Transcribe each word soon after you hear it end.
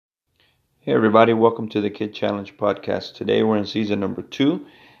Hey everybody, welcome to the Kid Challenge podcast. Today we're in season number 2,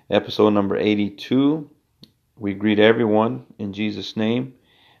 episode number 82. We greet everyone in Jesus' name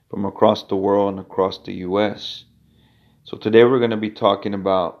from across the world and across the U.S. So today we're going to be talking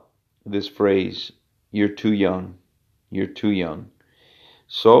about this phrase, you're too young, you're too young.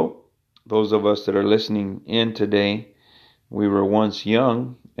 So those of us that are listening in today, we were once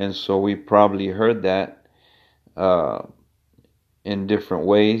young, and so we probably heard that uh, in different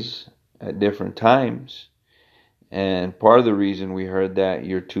ways at different times. And part of the reason we heard that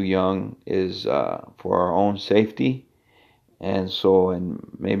you're too young is for our own safety. And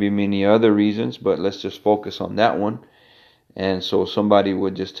maybe many other reasons, but let's just focus on that one. And so somebody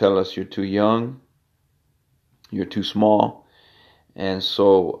would just tell us you're too young, you're too small. And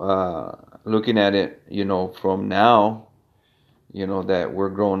so looking at it, from now, that we're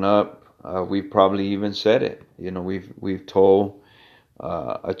grown up, we've probably even said it. We've told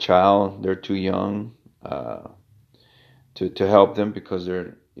a child they're too young. To help them because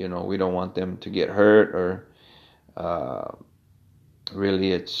we don't want them to get hurt, or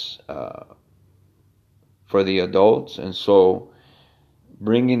really it's for the adults. And so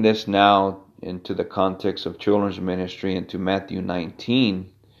bringing this now into the context of children's ministry, into Matthew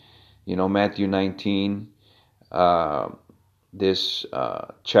 19, Matthew 19, this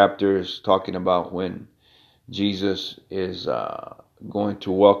chapter is talking about when Jesus is going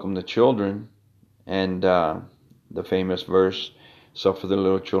to welcome the children, and the famous verse, suffer the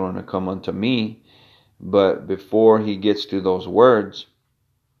little children to come unto me. But before he gets to those words,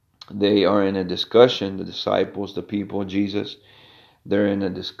 they are in a discussion, the disciples, the people, Jesus, they're in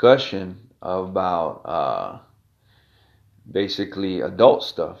a discussion about basically adult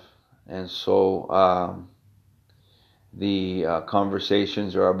stuff. And so the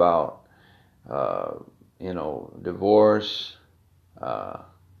conversations are about, divorce,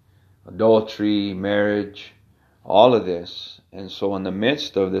 adultery, marriage, all of this. And so in the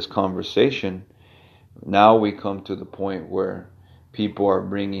midst of this conversation, now we come to the point where people are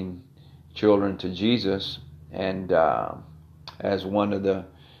bringing children to Jesus. And as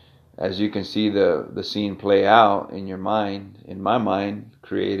you can see the scene play out in your mind, in my mind,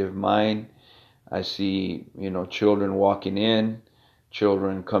 creative mind, I see, children walking in,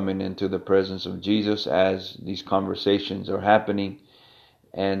 children coming into the presence of Jesus as these conversations are happening.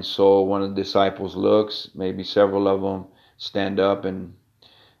 And so one of the disciples looks, maybe several of them stand up and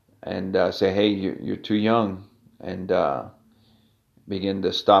say, "Hey, you're too young," and begin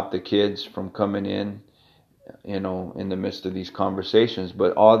to stop the kids from coming in, in the midst of these conversations.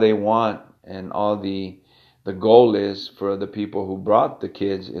 But all they want, and all the goal is for the people who brought the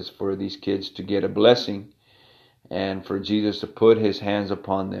kids, is for these kids to get a blessing, and for Jesus to put his hands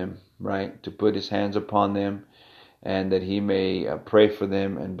upon them, right? To put his hands upon them, and that he may pray for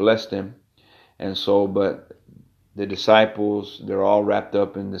them and bless them. And so, but the disciples, they're all wrapped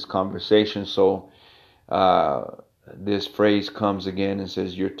up in this conversation. So this phrase comes again and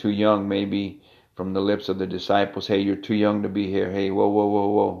says, "You're too young," maybe from the lips of the disciples. "Hey, you're too young to be here. Hey, whoa, whoa, whoa,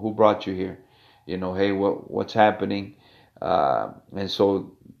 whoa, who brought you here? Hey, what's happening?" And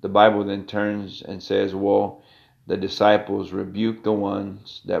so the Bible then turns and says, "Well, the disciples rebuked the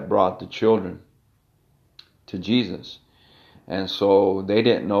ones that brought the children to Jesus." And so they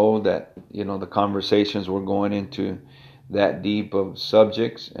didn't know that, the conversations were going into that deep of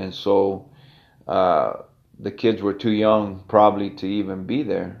subjects. And so the kids were too young probably to even be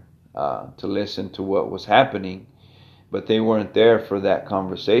there to listen to what was happening. But they weren't there for that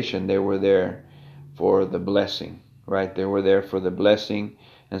conversation. They were there for the blessing, right? They were there for the blessing.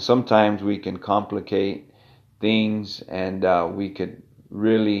 And sometimes we can complicate things, and we could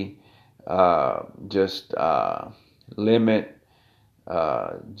really just limit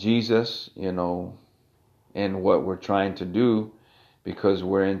Jesus, in what we're trying to do, because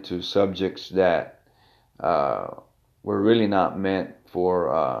we're into subjects that were really not meant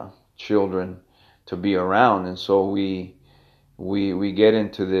for children to be around. And so we get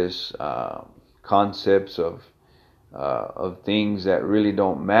into this concepts of things that really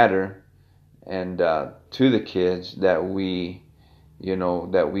don't matter, and to the kids, that we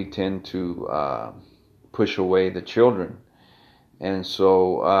tend to push away the children. And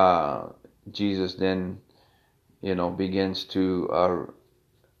so Jesus then, begins to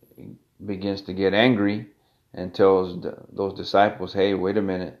get angry, and tells those disciples, "Hey, wait a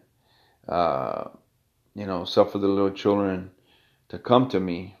minute, suffer the little children to come to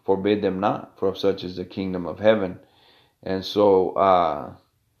me, forbid them not, for of such is the kingdom of heaven." And so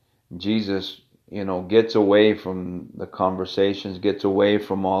Jesus, gets away from the conversations, gets away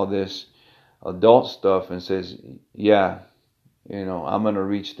from all this adult stuff, and says, "Yeah, I'm going to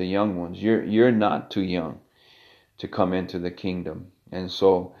reach the young ones. You're not too young to come into the kingdom. And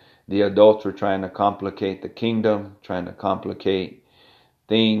so the adults were trying to complicate the kingdom, trying to complicate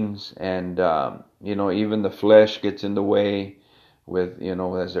things. And, even the flesh gets in the way with,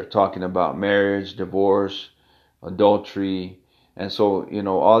 as they're talking about marriage, divorce, adultery. And so,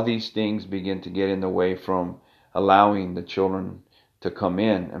 all these things begin to get in the way from allowing the children to come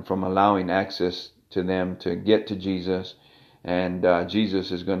in and from allowing access to them to get to Jesus. And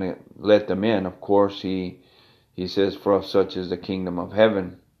Jesus is going to let them in. Of course, he says, for of such is the kingdom of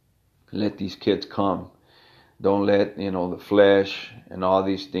heaven. Let these kids come. Don't let, the flesh and all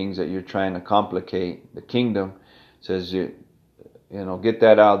these things that you're trying to complicate the kingdom. Says, get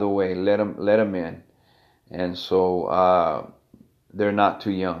that out of the way. Let them in. And so they're not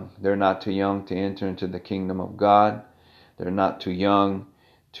too young. They're not too young to enter into the kingdom of God. They're not too young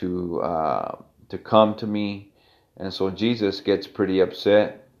to come to me. And so Jesus gets pretty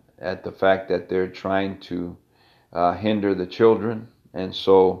upset at the fact that they're trying to hinder the children. And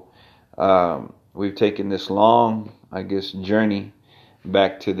so we've taken this long, journey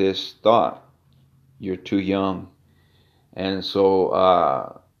back to this thought. You're too young. And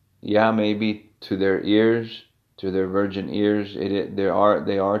so, maybe to their ears, to their virgin ears, they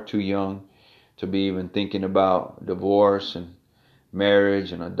are too young to be even thinking about divorce and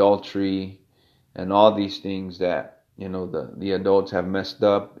marriage and adultery and all these things that, the adults have messed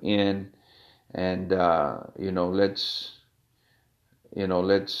up in. And, let's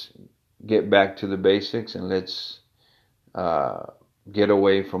get back to the basics, and let's get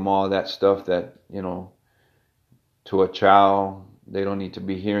away from all that stuff that, to a child, they don't need to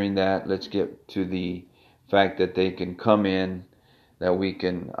be hearing that. Let's get to the fact that they can come in, that we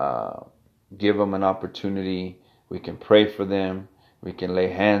can give them an opportunity. We can pray for them. We can lay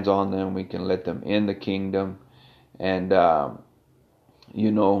hands on them. We can let them in the kingdom. And,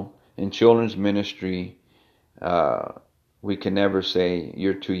 in children's ministry, we can never say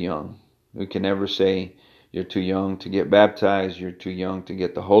you're too young. We can never say you're too young to get baptized. You're too young to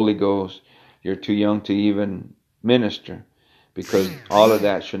get the Holy Ghost. You're too young to even minister, because all of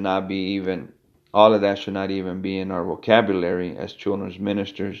that should not even be in our vocabulary as children's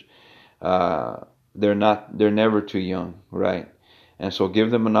ministers. They're never too young, right? And so give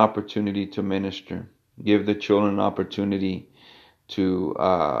them an opportunity to minister. Give the children an opportunity to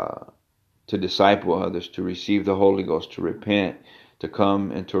disciple others, to receive the Holy Ghost, to repent, to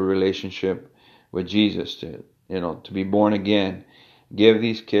come into a relationship with Jesus, to be born again. Give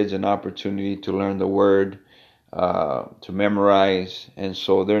these kids an opportunity to learn the Word, to memorize. And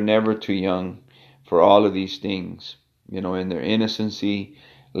so they're never too young for all of these things. In their innocency,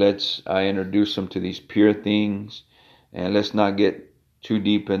 let's introduce them to these pure things, and let's not get too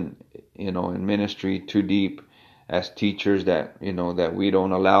deep in ministry, too deep as teachers, that that we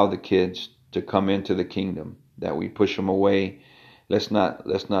don't allow the kids to come into the kingdom, that we push them away. Let's not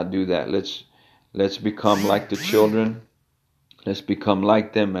do that. Let's become like the children. Let's become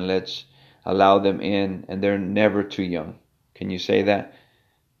like them, and let's allow them in. And they're never too young. Can you say that?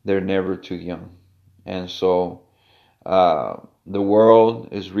 They're never too young. And so the world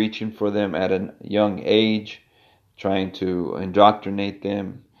is reaching for them at a young age, trying to indoctrinate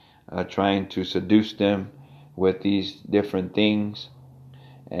them, trying to seduce them with these different things.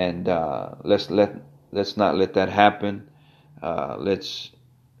 And let's not let that happen. Let's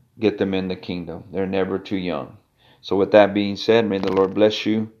get them in the kingdom. They're never too young. So with that being said, may the Lord bless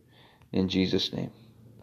you in Jesus' name.